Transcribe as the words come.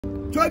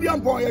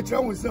Twadian boy, a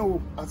child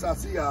so as I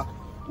see her,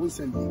 will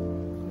send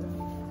you.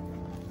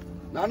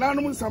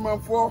 Nananum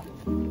Saman for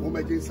whom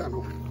I did son.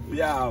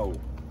 Yow.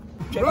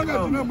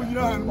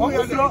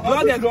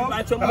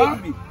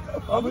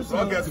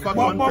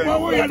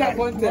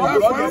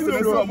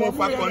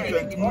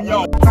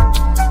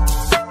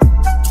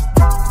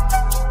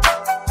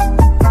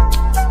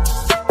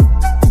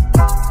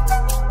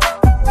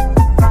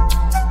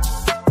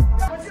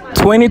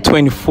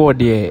 $2024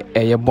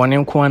 there, a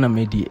bonnet corner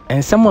medi,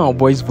 and some of our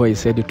boys' voice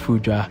said the true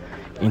jar.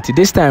 Into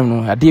this time,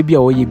 no, a debut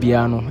or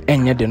piano,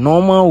 and yet the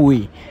normal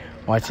way.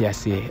 What I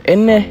say,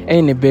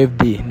 any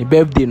birthday,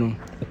 no,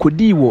 could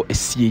you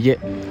see yet?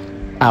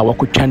 Our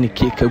could chani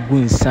cake a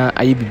goon son,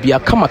 I be a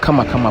kama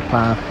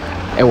pa,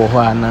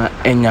 ewa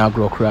enya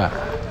grokra.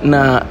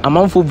 Na a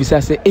month of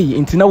visa say,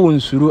 into no one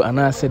suru and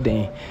answer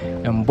day,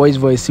 and boys'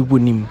 voice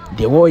wunim,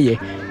 the warrior,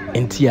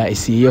 and tia is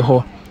see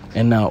ho.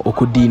 And now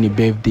Okudini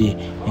birthday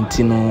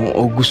intino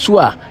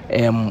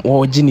Ogusua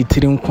or Ginny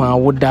Tirinkwa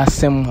would da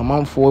sem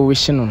amount for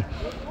wishing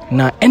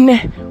na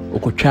ene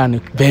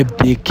Okuchani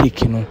birthday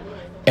cake no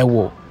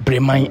ewo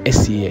Bremai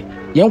SCA.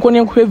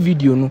 Yankon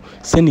video no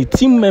send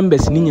team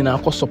members ni na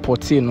akọ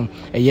support no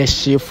eye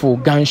shefo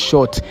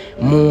gunshot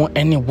mo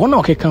ene wona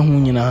okeka hu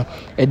nyina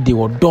e de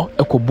odo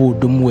ekobo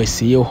dom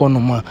SCA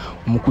honoma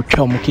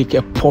mukutwa mo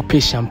cake pop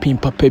champagne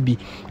papa bi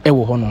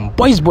ewo honom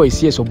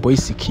boys yes Oboy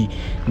Siki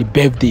ni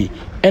birthday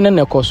ene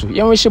na koso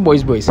yan wish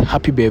boys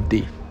happy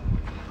birthday.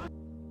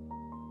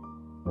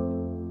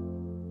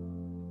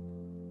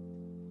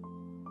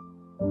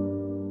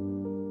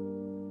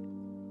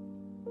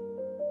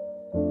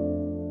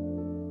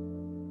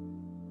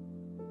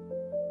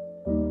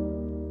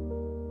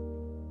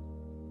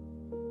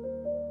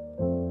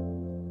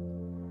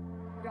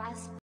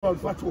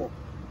 Fatwa.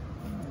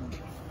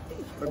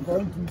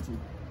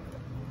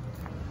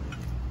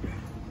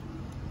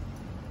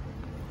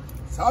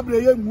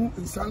 Sabre ye mu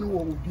insanu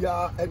wo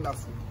bia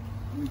enafo.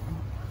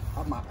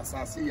 Ama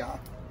asase ya.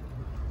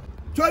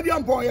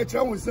 Twadian boy ye kire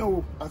wonse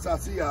wo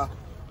asase ya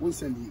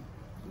wonsani.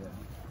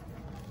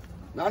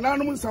 Na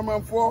nanum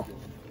samanfo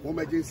wo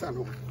majinsa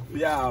no.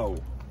 Piao.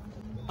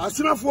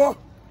 Asunafo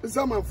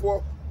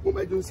samanfo wo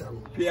majinsa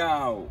no.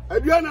 Piao.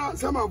 Aduana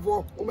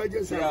samanfo wo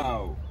majinsa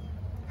no.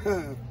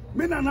 Piao.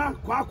 Menana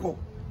kwako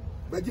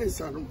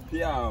bajinsa no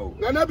piao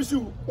nana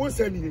bisu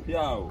wonsani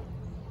piao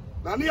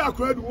nana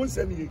yakradu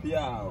wonsani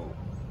piao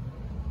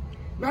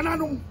nana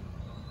no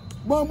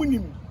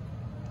mamunim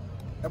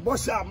e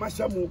bosha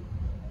mashamu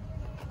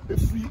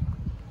efri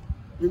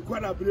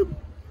nkwada brem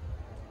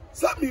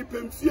sami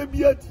pemfie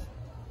biadi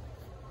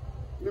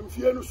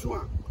memfie no so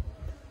a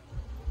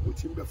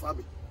mutimbe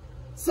fabe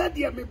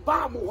sadia me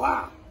ba mo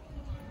ha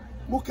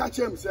muka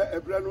chem se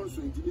ebre no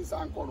so ntimi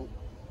sankono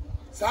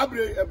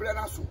Sabre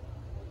ebrana so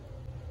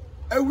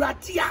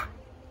ewratia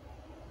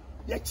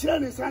ya kire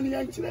ne sane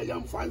ya nkire ya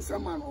mfansa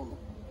ma no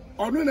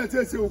ono na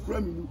tese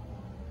okura minu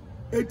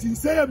eti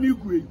se ya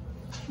migui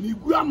ni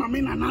gu ama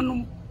me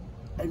nananom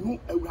enu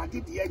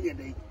ewrade de enye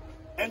den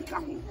enka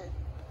ho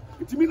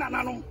eti mi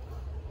nananom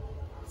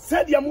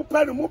se dia mo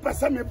pa no mo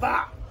pese me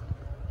ba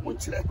mo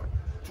kire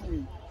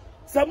tumi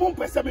se mo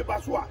pese me ba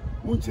so a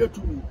mo kire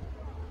tumi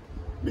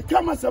mi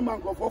kama se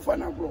mankofo fa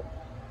na gro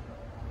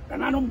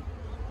nananom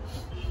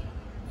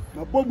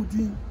na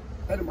bomudin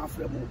ene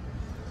mafremo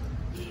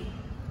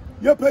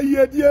ye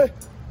payedie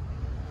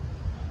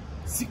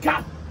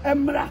sika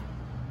emra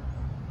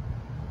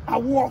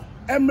awo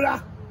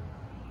emra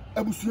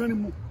abusuani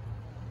mu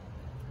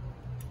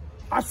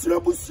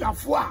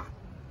asrebusiafo a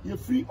ye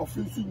free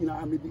offense nyina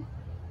amedi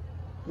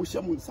mo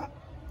hye mu nsa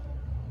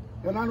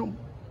enanom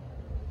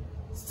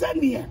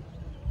senie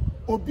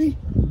obi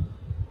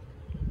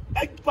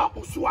egba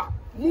oso a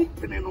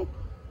mumpene no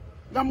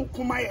na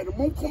mukumaye no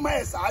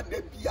munkumaye sa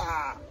da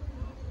bia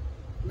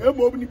na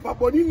mo ni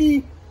paboni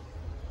ni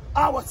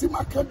a wasi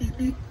maka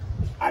bibi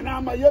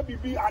ana ma ye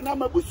bibi ana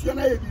ma busua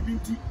na ye bibi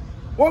nti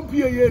won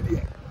pie ye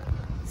de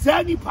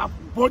sani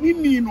paboni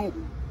ni no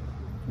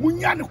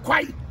munya ne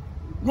kwai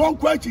no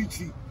nkwa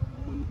chichi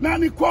na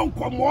ni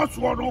konko mo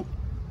so no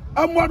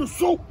amodo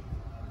so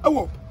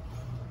ewo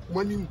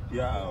mani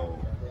piao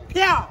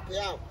ai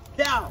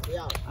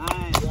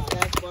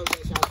that's what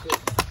we shall do.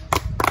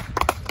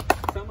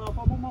 Sama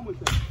fa mo mo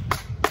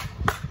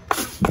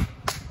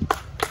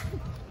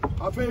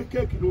afa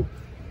cake no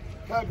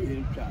kabi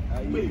ntwa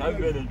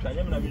kabi ntwa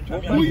nyem na ntwa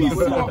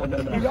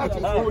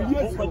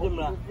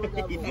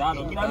ya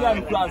no kina ya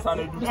ntwa ansa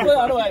na du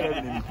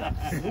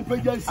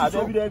mpeja si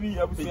so bi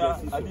abusia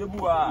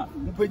adebu a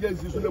mpeja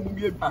si so na mu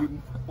bi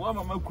abiem wa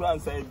mama kura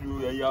ansa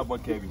du ya abo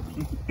kabi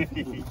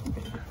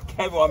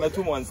kabi wa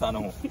metu mo ansa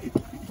no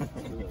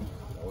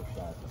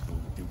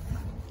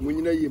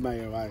munyina yi ma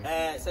yewa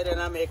se de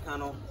na America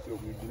no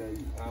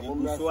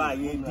so a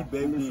ye di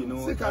baby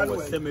no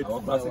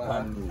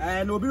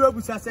cemetery no bi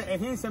wabusa se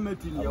ehin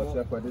cemetery ne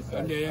yo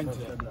ande ye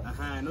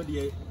nche no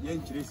de ye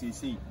nchire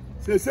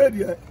sese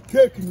de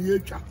cake ni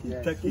etwa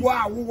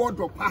wa wo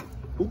dopa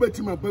wo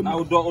betima ba mu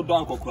odo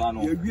akokora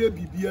no ye wie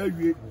bibia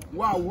wie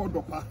wa wo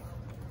dopa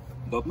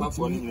Dopa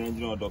for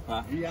engineer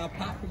Dopa. We are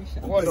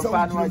publisher. What the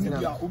fan was in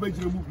here? Obey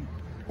movie.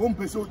 One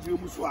person to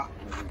Muswa.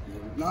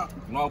 Now,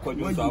 no, call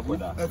you so for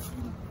that.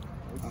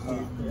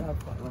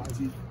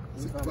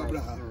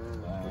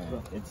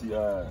 It's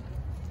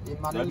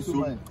Mami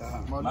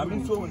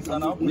so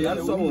insana we are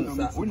so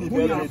we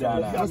be there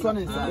that one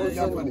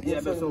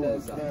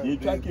insana you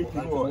try cake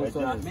no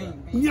eja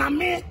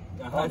nyame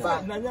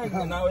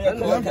na we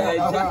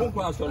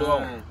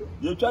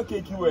you try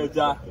cake we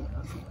eja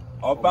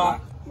oba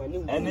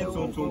ene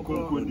tuntun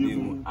kunkun di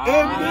mu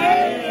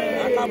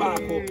amen akaba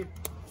ko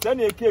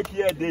sene cake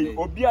here dey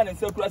obi an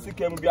sekura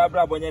sikem bi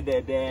abra bonye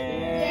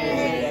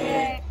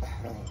dede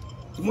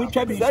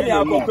Mucha be said,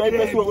 I go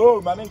pray for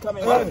oh, Mammy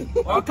coming.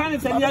 Or can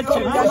it send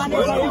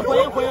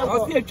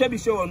I'll see a chubby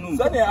show on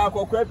Sunday. I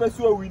go pray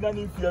for we don't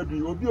need fear.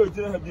 Will be a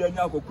general be an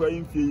alcohol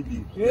crying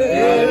Phoebe.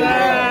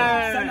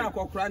 Son, I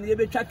go cry, you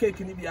be chucking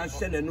can be a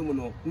shell and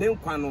no, name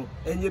Quano,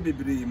 and you be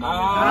brave.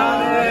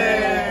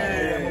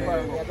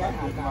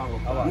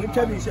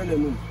 Mucha be shell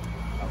and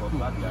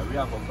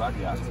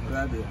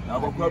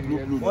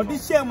what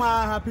this year,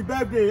 my happy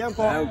birthday,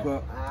 Uncle.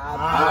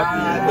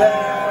 Happy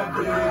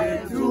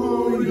birthday to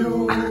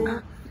you.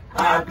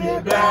 Happy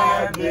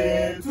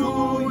birthday to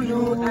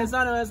you.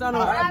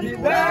 Happy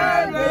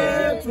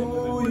birthday to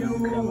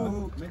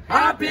you.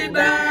 Happy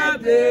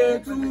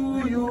birthday to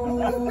you.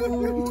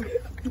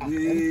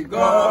 May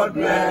God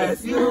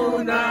bless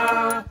you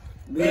now.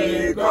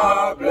 May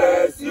God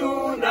bless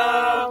you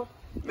now.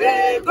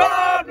 May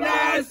God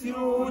bless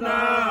you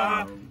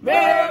now.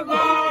 May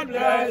God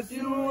bless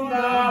you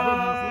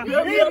now.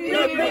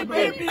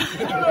 Baby.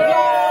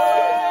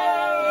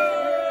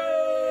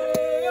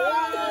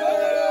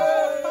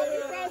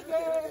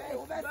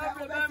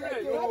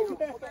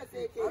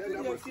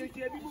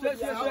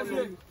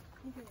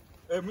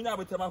 Mina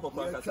betema ko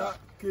kasa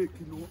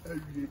cake no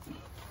awie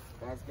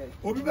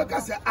obi be ka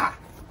say ah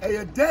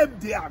e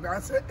day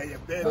abi say e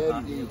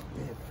birthday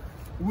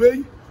we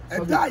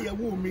e da ye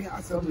wo mi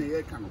asem na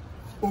ye ka no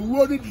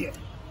owuo ni de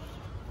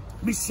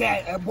mi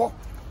say ebo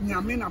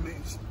nyame na me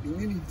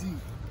ni ni di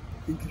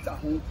nkita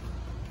ho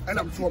and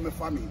I'm sure my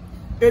family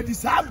e di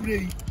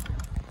sabre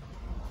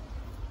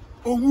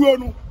owuo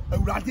no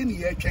awurade ni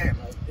ye twen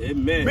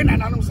amen me na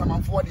nanu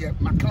samanfo de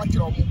maka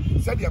kire omo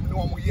se de me no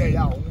omo ye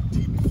ya omo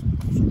di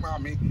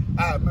Mami,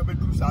 maybe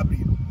do Sabri.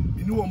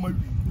 You know, my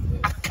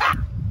aka,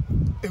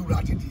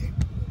 Eurati dear.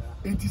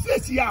 And he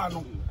says,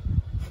 Yano.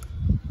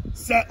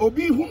 Say,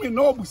 Obi, whom you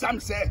know, Busam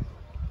say,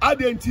 I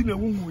didn't know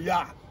whom we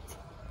are.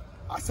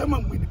 As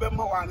someone with the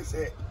Bema one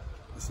say,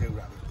 say,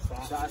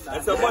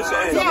 that's a much.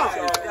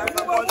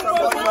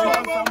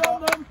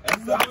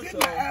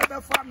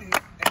 And family,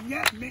 and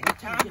yet make a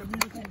time of me.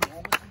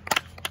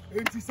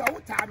 It is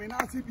our time, and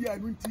I see be a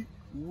winty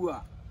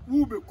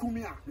who be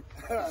kumia.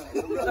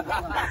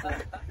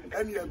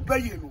 And you're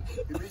baying.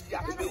 You'll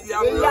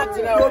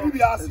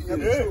be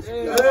asking.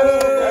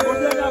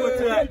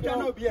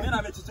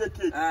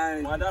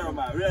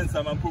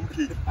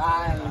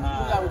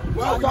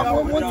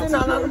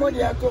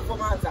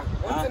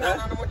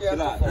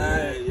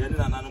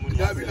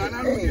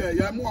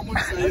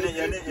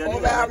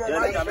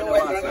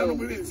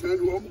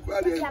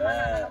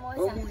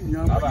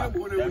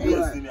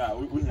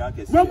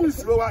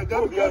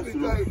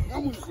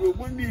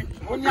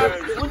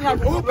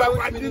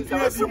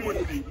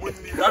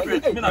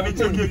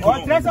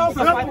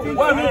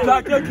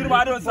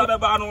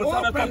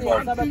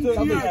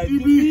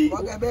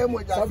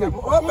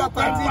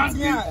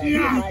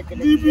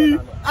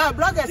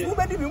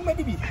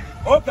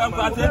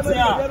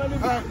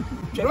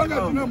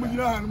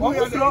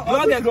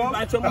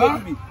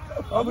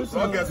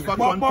 August for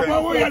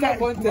content.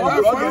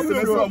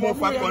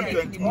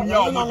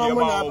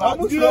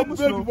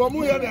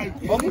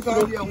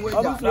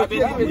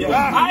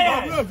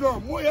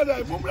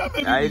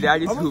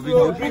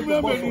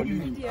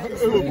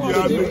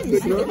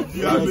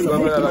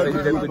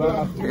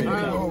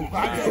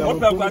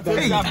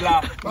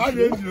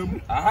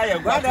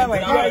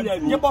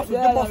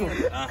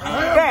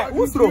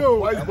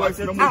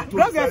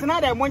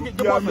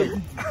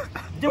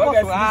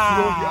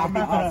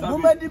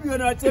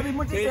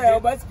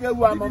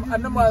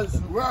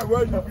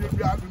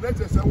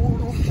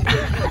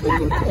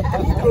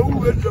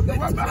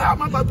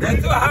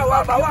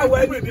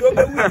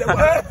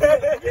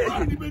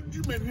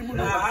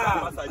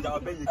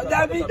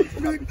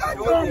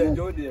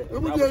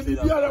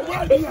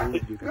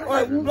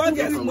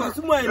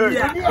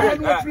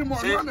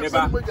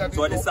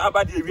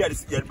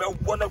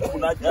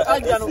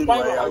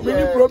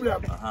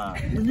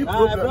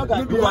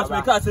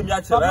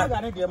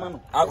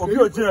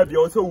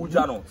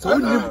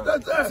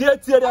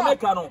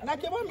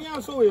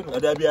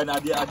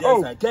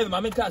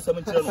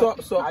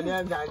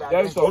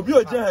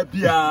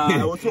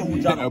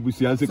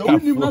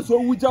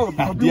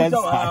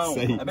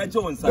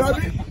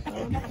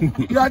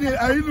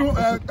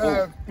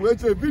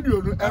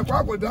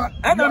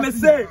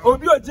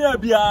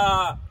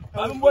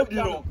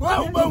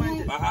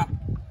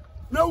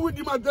 No, would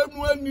you madam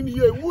one in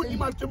here? Would you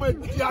madam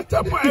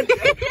Yatama?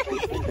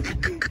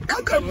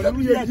 I can't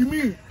tell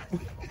you.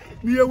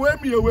 Me away,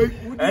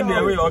 and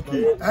away,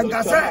 okay. And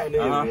I said,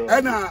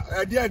 Anna,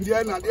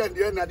 Diana,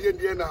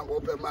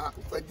 open my,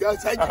 but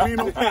just I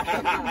mean,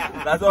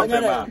 that's all.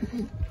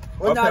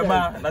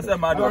 That's a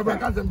matter.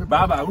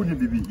 Baba, who did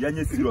be?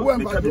 Yes, you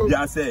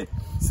say.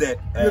 Say,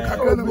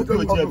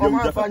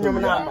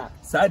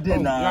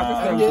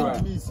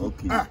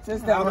 okay.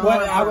 Sister,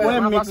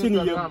 I'm mixing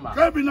you.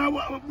 Cabin,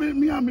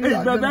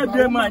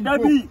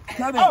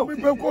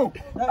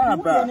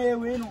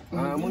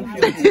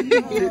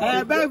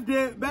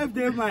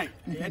 birthday, mine.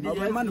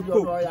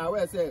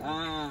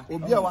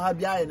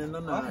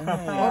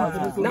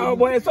 Now,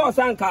 boy, saw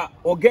Sanka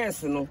or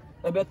guess, no.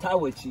 A better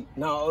wachi.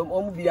 Now,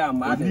 be a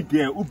man.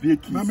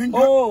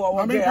 Oh,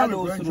 I mean, I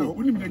know.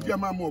 We need to get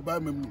my mobile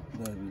memory.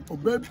 Or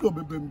bed go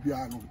be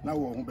piano. Now,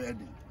 on bed.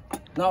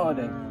 Now,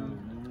 then.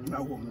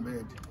 Now, on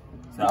bed.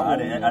 So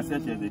I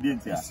said, they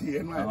didn't see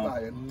and I buy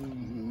it.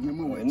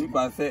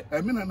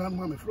 I mean, I'm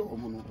not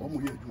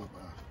from here.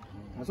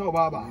 So,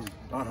 Baba,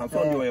 I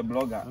saw you a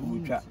blogger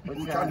who chat.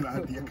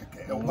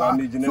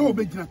 So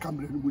big in a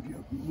company with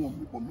you.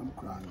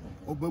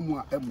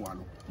 Obama M1.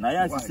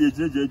 Now, I see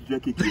JJ.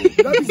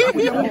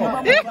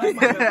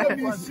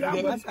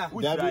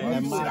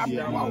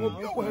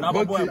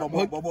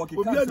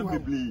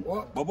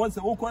 But once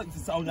a walk to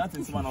sound that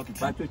is one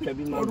occupied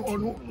Kevin or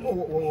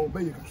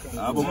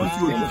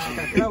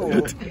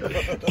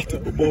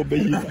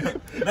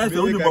that's the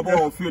only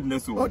bubble of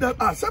fieldness. Oh, that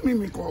are some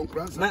me call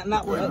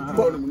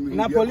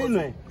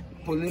Napolino.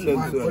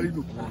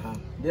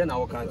 Then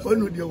our country. Oh,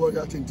 no, dear, what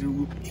I think to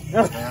you.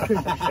 Let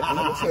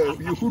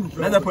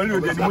the Polino,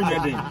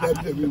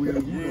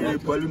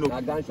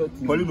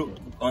 Polino,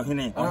 or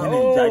Hene, I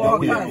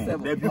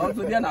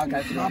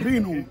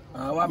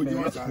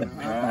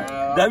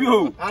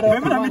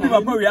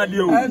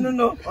don't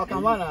know.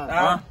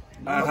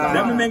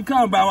 Let me make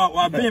come about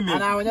what pay me.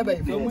 I will never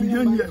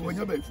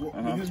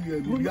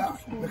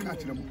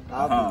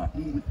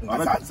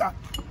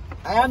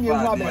I am your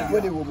mother for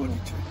the woman.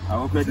 I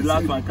will pay the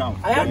last one count.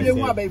 I am your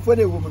mother for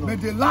the woman. But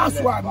the last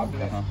one,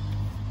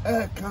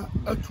 can't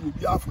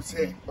be after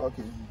say,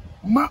 okay.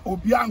 Ma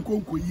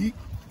Obianco Kuyi,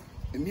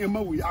 and near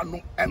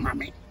Mawiano and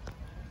Mammy.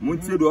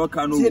 Munty do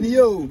Cano,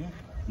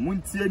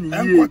 Munty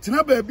and what's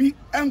not baby,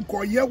 and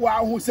Koya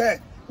who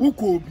said, who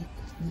could be.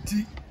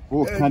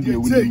 Oh, can you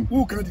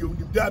who can you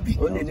Dabby?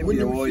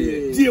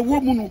 Dear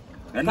woman,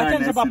 and I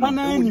can't papa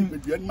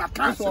name, my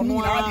castle,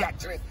 no,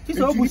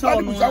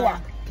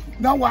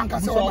 now one can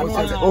say,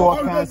 oh,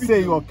 I can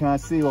say.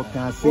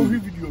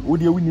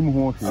 Would you win him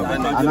home?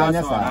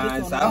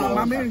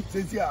 Mammy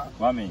says, yeah,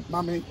 Mammy,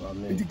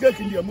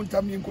 indicating the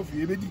Montami and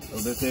coffee.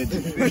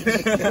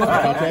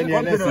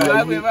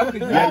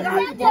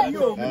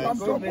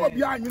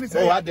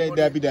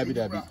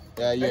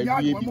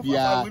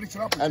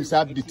 I'm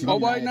sorry. Oh,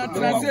 why not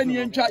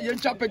Tanzanian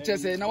chap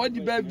pictures? And I want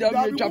the baby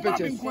down chap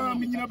pictures. I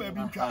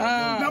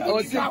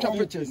was chap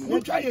pictures.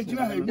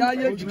 Yeah,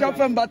 you chap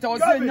them, but I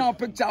was saying now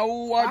picture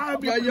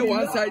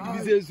one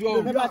side is as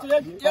well.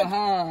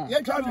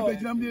 Yeah, trying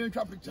to make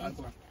chap pictures.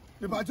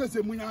 If I just say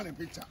Munan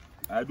picture,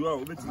 I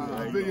do.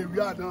 We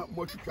are not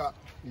much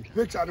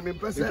picture. I'm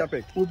impressive.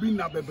 Obi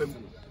na bebem.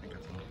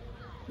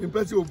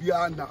 Impressive Obi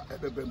na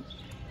bebem.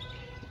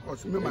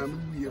 Because me my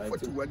we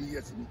 41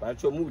 years.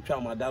 But you move to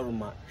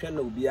Madaruma,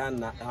 channel be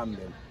an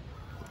hamden.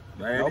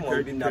 I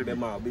am be na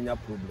bema, be na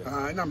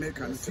problem. Na make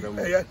an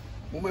say.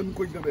 Moment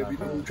going to be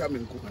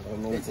coming.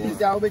 Is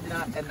the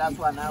original, and that's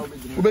why now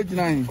original.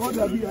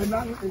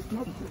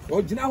 Oh,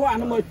 you know what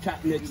I'm not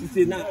chatting. She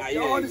said, now I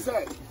already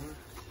said.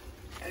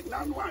 And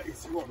now why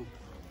is wrong?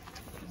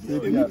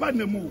 You find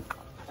the move.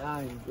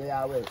 They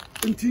are well.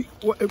 Until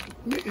what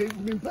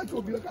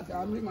will be like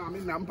a mammy,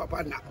 and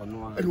papa now.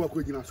 And what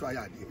could you not try?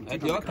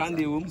 At your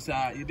candy rooms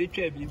are you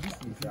betray me.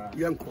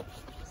 Young cook.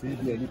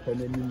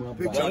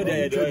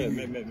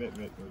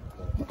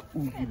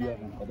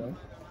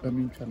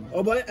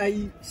 Oh boy,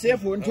 I say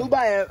for to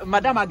buy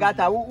Madame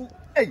Agata.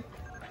 Hey,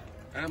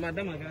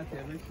 Madame Agata.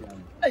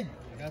 Hey,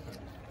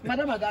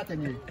 Madame Agata.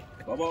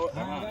 Oh,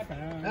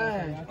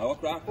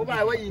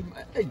 by way,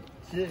 hey,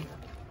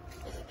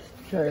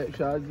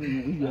 Shaz,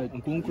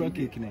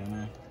 cake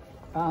now.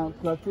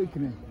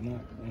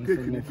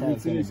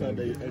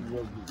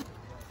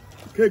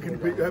 Cake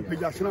and pig,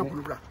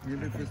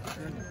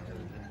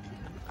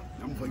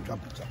 I'm going to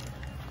capture.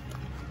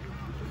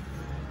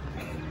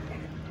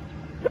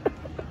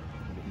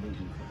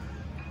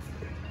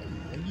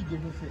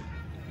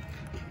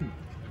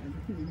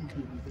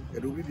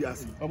 It will be the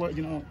acid. About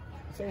you know,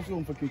 so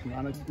soon for cooking.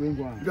 I'm not going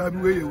to go.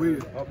 Way.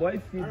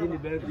 Boy, feeding the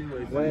baby.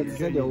 Why is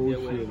that the whole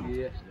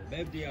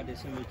baby at the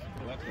cemetery?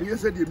 You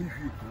said you meet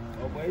you.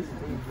 Oh, boys,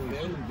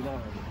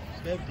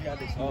 baby at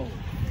the cemetery.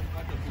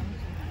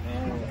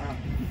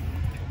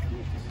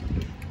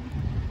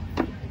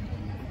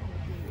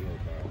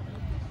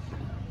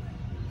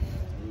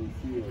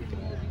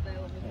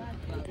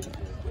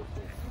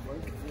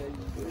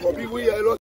 We are